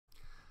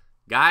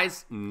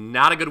Guys,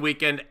 not a good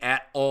weekend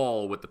at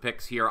all with the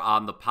picks here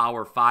on the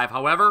Power 5.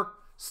 However,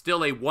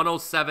 still a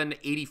 107,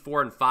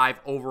 84, and 5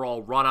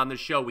 overall run on the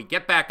show. We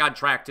get back on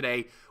track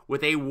today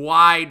with a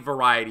wide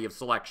variety of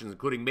selections,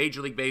 including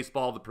Major League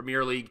Baseball, the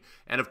Premier League,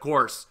 and of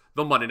course,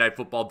 the Monday Night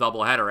Football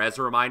doubleheader. As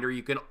a reminder,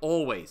 you can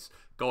always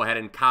go ahead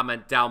and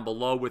comment down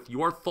below with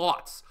your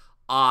thoughts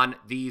on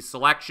these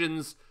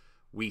selections.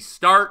 We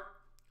start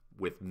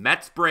with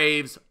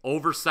Mets-Braves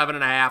over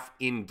 7.5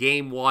 in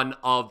Game 1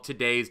 of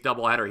today's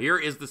doubleheader. Here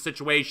is the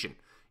situation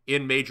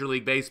in Major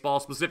League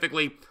Baseball,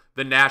 specifically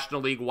the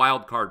National League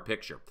wildcard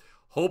picture.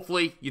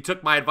 Hopefully, you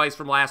took my advice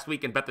from last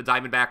week and bet the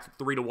Diamondbacks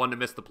 3-1 to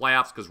miss the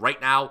playoffs, because right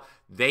now,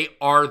 they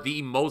are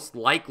the most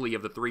likely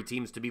of the three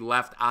teams to be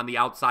left on the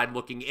outside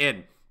looking in.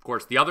 Of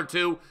course, the other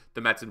two,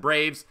 the Mets and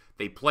Braves,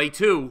 they play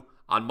two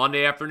on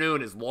Monday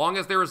afternoon. As long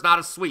as there is not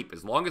a sweep,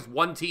 as long as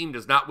one team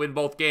does not win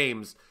both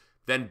games,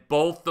 then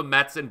both the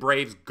Mets and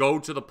Braves go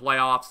to the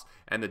playoffs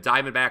and the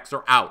Diamondbacks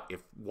are out. If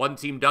one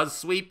team does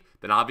sweep,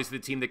 then obviously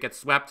the team that gets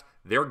swept,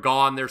 they're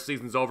gone. Their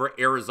season's over.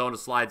 Arizona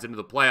slides into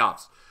the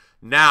playoffs.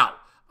 Now,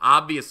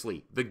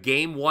 obviously, the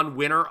Game 1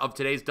 winner of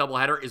today's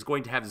doubleheader is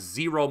going to have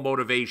zero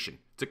motivation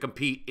to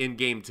compete in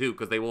Game 2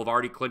 because they will have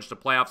already clinched a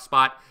playoff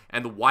spot,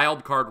 and the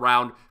wild card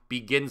round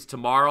begins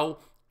tomorrow,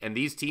 and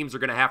these teams are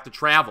going to have to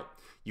travel.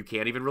 You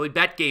can't even really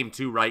bet Game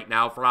 2 right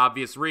now for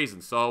obvious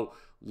reasons. So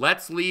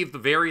let's leave the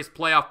various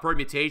playoff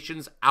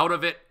permutations out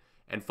of it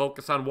and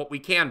focus on what we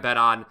can bet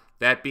on,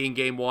 that being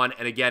Game 1.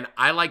 And again,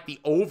 I like the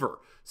over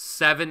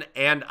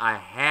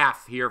 7.5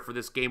 here for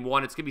this Game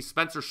 1. It's going to be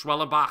Spencer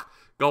Schwellenbach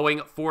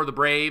going for the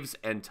Braves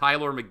and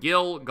Tyler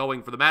McGill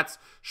going for the Mets.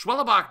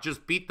 Schwellenbach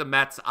just beat the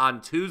Mets on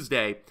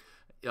Tuesday,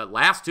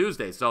 last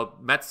Tuesday. So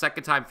Mets'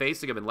 second time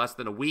facing him in less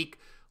than a week.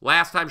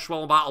 Last time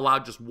Schwellenbach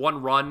allowed just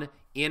one run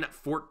in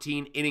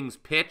 14 innings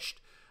pitched.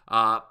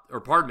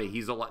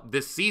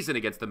 This season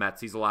against the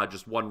Mets, he's allowed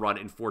just one run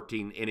in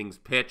 14 innings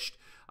pitched.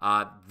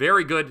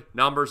 Very good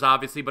numbers,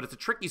 obviously, but it's a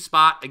tricky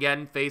spot,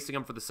 again, facing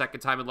him for the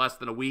second time in less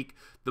than a week.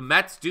 The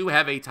Mets do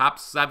have a top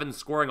 7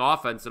 scoring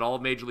offense in all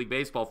of Major League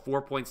Baseball,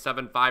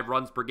 4.75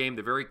 runs per game.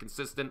 They're very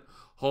consistent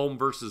home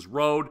versus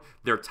road.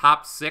 They're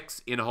top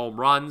 6 in home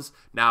runs.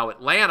 Now,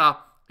 Atlanta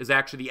is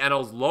actually the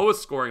NL's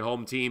lowest scoring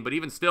home team, but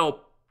even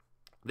still,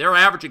 they're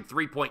averaging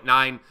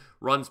 3.9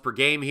 runs per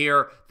game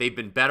here. They've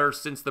been better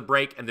since the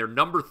break, and they're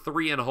number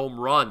 3 in home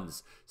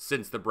runs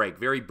since the break.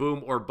 Very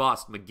boom or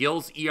bust.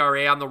 McGill's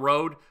ERA on the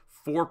road,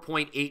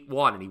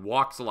 4.81, and he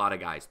walks a lot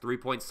of guys,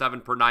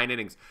 3.7 per 9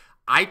 innings.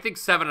 I think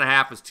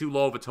 7.5 is too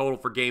low of a total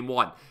for Game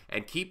 1.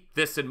 And keep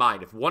this in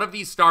mind. If one of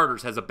these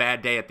starters has a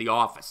bad day at the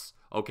office,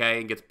 okay,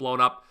 and gets blown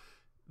up,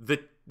 the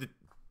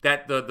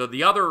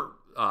other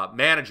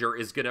manager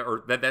is going to,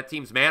 or that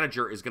team's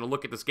manager is going to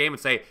look at this game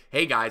and say,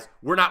 hey guys,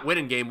 we're not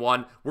winning Game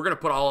 1. We're going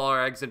to put all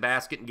our eggs in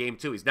basket in Game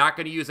 2. He's not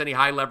going to use any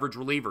high leverage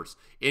relievers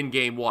in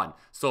Game 1.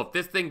 So if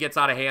this thing gets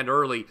out of hand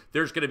early,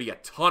 there's going to be a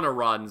ton of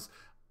runs.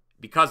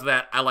 Because of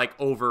that, I like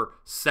over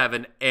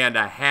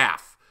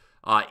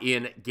 7.5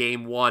 in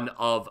Game 1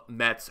 of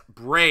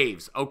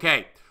Mets-Braves.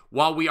 Okay,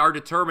 while we are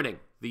determining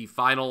the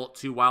final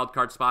 2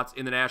 wildcard spots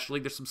in the National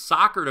League, there's some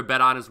soccer to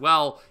bet on as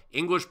well.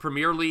 English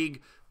Premier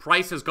League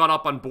price has gone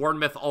up on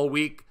Bournemouth all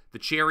week. The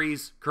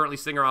Cherries currently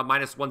sitting around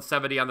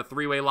 -170 on the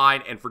 3-way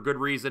line, and for good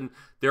reason.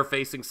 They're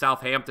facing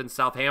Southampton.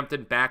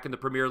 Southampton back in the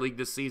Premier League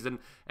this season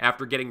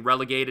after getting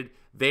relegated.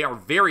 They are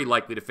very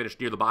likely to finish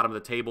near the bottom of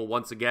the table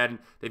once again.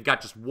 They've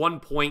got just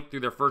 1 point through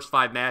their first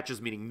 5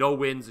 matches, meaning no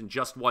wins and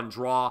just 1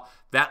 draw.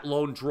 That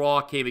lone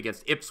draw came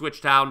against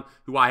Ipswich Town,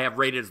 who I have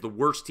rated as the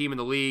worst team in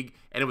the league,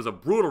 and it was a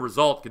brutal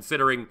result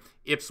considering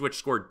Ipswich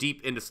scored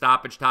deep into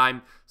stoppage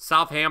time.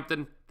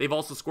 Southampton, they've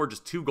also scored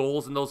just 2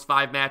 goals in those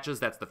 5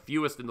 matches. That's the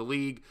fewest in the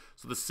league.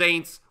 So the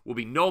Saints will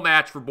be no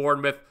match for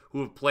Bournemouth,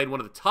 who have played one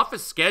of the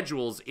toughest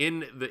schedules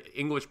in the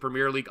English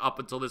Premier League up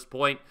until this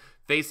point,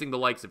 facing the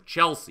likes of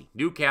Chelsea,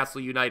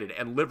 Newcastle United,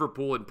 and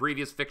Liverpool in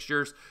previous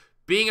fixtures.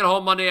 Being at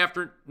home Monday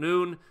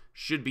afternoon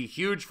should be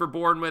huge for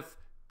Bournemouth.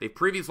 They've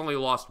previously only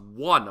lost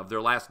 1 of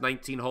their last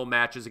 19 home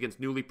matches against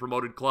newly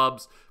promoted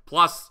clubs.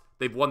 Plus,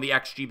 they've won the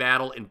XG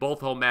battle in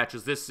both home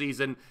matches this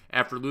season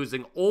after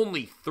losing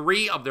only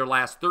 3 of their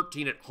last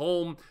 13 at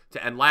home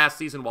to end last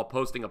season while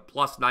posting a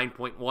plus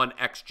 9.1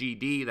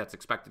 XGD. That's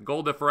expected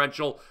goal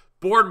differential.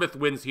 Bournemouth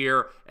wins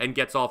here and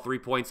gets all 3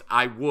 points.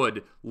 I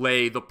would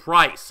lay the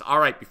price. All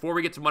right, before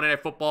we get to Monday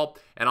Night Football,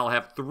 and I'll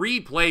have 3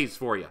 plays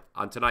for you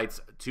on tonight's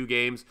 2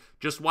 games,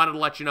 just wanted to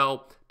let you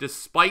know,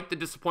 despite the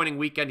disappointing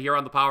weekend here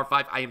on the Power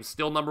 5, I am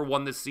still number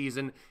 1 this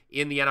season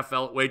in the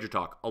NFL at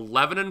WagerTalk.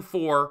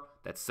 11-4,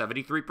 that's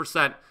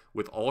 73%,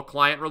 with all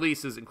client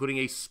releases, including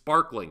a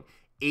sparkling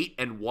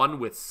 8-1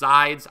 with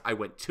sides. I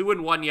went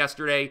 2-1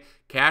 yesterday,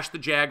 cashed the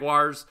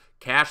Jaguars,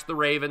 cashed the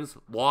Ravens,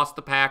 lost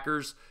the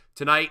Packers.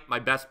 Tonight, my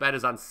best bet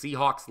is on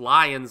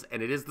Seahawks-Lions,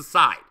 and it is the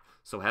side.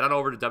 So head on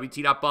over to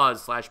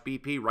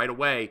wt.buzz/BP right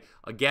away.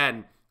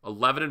 Again,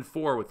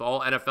 11-4 with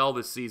all NFL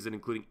this season,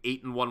 including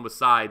 8-1 with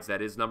sides.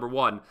 That is number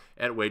 1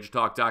 at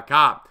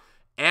WagerTalk.com.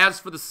 As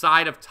for the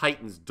side of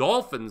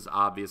Titans-Dolphins,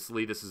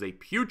 obviously, this is a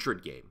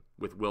putrid game.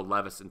 with Will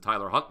Levis and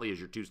Tyler Huntley as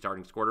your two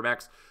starting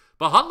quarterbacks.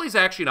 But Huntley's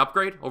actually an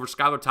upgrade over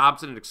Skylar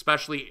Thompson and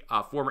especially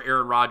former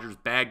Aaron Rodgers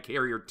bag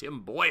carrier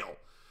Tim Boyle.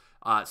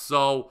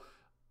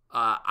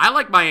 I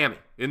like Miami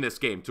in this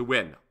game to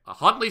win.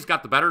 Huntley's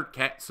got the better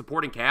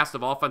supporting cast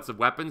of offensive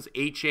weapons.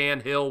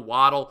 Achane, Hill,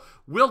 Waddle.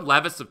 Will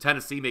Levis of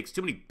Tennessee makes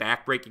too many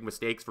back-breaking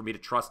mistakes for me to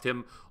trust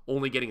him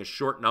only getting a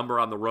short number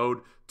on the road.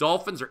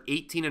 Dolphins are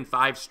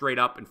 18-5 straight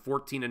up and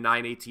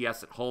 14-9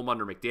 ATS at home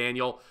under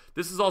McDaniel.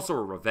 This is also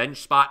a revenge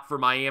spot for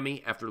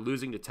Miami after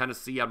losing to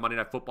Tennessee on Monday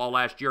Night Football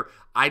last year.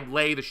 I'd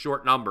lay the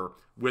short number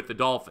with the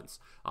Dolphins.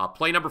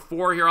 Play number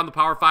 4 here on the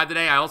Power 5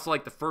 today. I also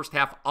like the first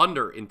half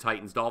under in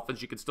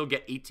Titans-Dolphins. You can still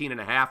get 18.5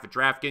 at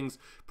DraftKings,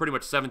 pretty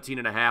much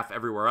 17.5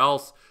 everywhere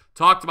else.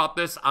 Talked about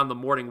this on the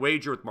morning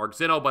wager with Mark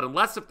Zinno, but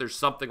unless if there's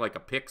something like a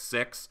pick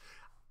 6,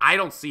 I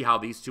don't see how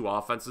these two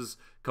offenses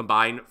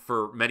combine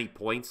for many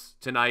points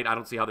tonight. I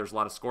don't see how there's a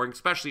lot of scoring,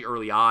 especially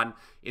early on.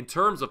 In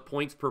terms of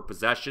points per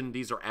possession,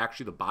 these are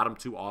actually the bottom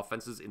 2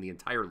 offenses in the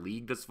entire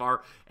league this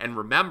far. And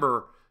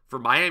remember, for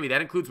Miami,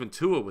 that includes when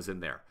Tua was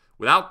in there.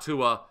 Without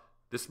Tua,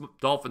 this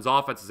Dolphins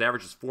offense's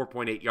average is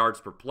 4.8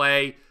 yards per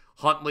play.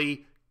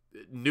 Huntley,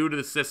 new to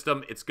the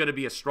system. It's going to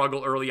be a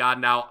struggle early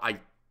on now. I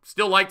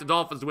still like the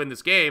Dolphins to win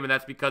this game, and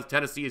that's because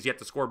Tennessee has yet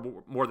to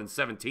score more than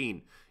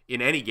 17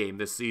 in any game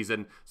this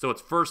season. So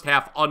it's first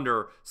half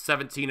under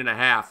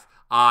 17.5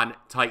 on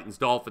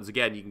Titans-Dolphins.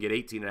 Again, you can get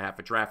 18.5 at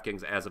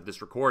DraftKings as of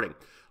this recording.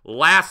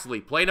 Lastly,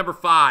 play number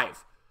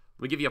 5.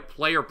 Let me give you a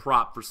player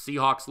prop for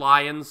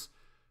Seahawks-Lions.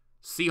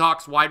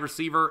 Seahawks wide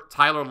receiver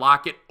Tyler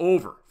Lockett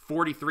over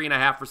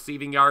 43.5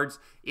 receiving yards.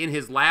 In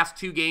his last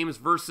 2 games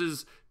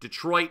versus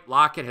Detroit,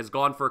 Lockett has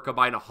gone for a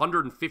combined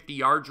 150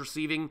 yards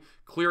receiving,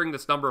 clearing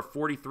this number of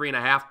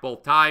 43.5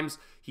 both times.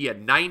 He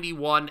had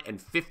 91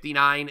 and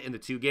 59 in the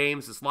 2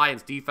 games. This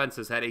Lions defense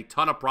has had a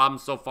ton of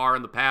problems so far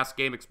in the past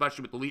game,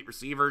 especially with elite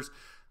receivers.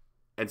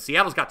 And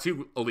Seattle's got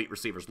 2 elite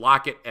receivers,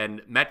 Lockett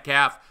and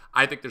Metcalf.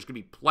 I think there's going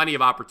to be plenty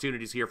of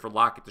opportunities here for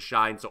Lockett to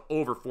shine, so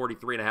over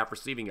 43.5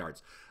 receiving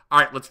yards. All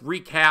right, let's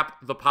recap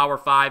the Power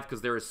 5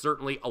 because there is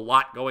certainly a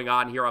lot going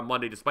on here on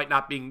Monday, despite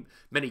not being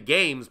many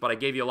games, but I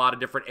gave you a lot of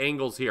different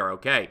angles here,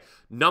 okay?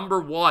 Number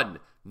 1,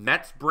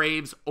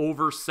 Mets-Braves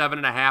over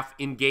 7.5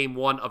 in Game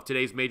 1 of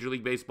today's Major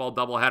League Baseball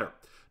doubleheader.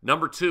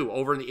 Number 2,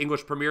 over in the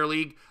English Premier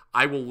League,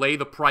 I will lay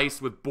the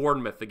price with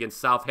Bournemouth against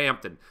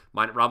Southampton,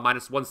 around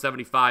minus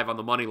 175 on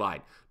the money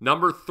line.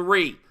 Number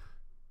 3,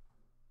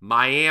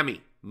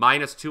 Miami,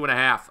 minus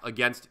 2.5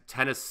 against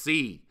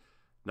Tennessee.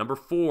 Number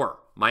 4,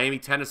 Miami,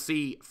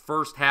 Tennessee,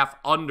 first half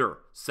under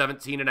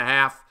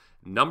 17.5.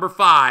 Number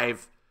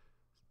 5,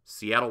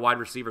 Seattle wide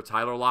receiver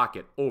Tyler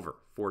Lockett, over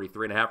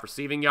 43.5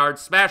 receiving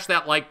yards. Smash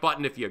that like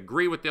button if you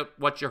agree with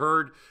what you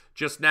heard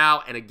just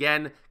now. And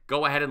again,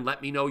 go ahead and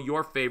let me know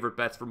your favorite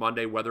bets for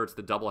Monday, whether it's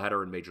the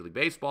doubleheader in Major League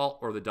Baseball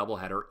or the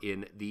doubleheader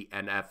in the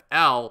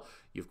NFL.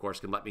 You, of course,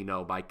 can let me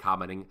know by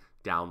commenting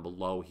down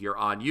below here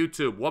on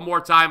YouTube. One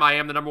more time, I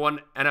am the number 1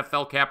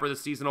 NFL capper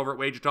this season over at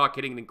WagerTalk,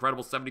 hitting an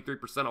incredible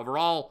 73%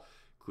 overall,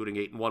 including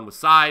 8-1 with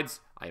sides.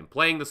 I am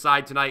playing the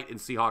side tonight in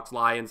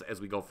Seahawks-Lions as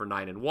we go for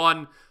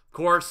 9-1. Of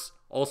course,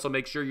 also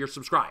make sure you're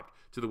subscribed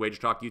to the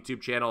WagerTalk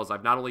YouTube channel, as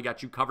I've not only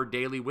got you covered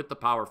daily with the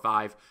Power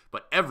 5,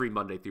 but every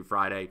Monday through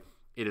Friday,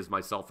 it is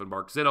myself and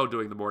Mark Zinno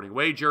doing the morning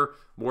wager.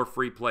 More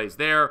free plays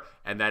there,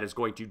 and that is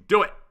going to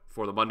do it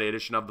for the Monday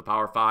edition of the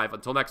Power 5.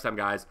 Until next time,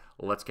 guys,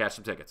 let's cash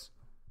some tickets.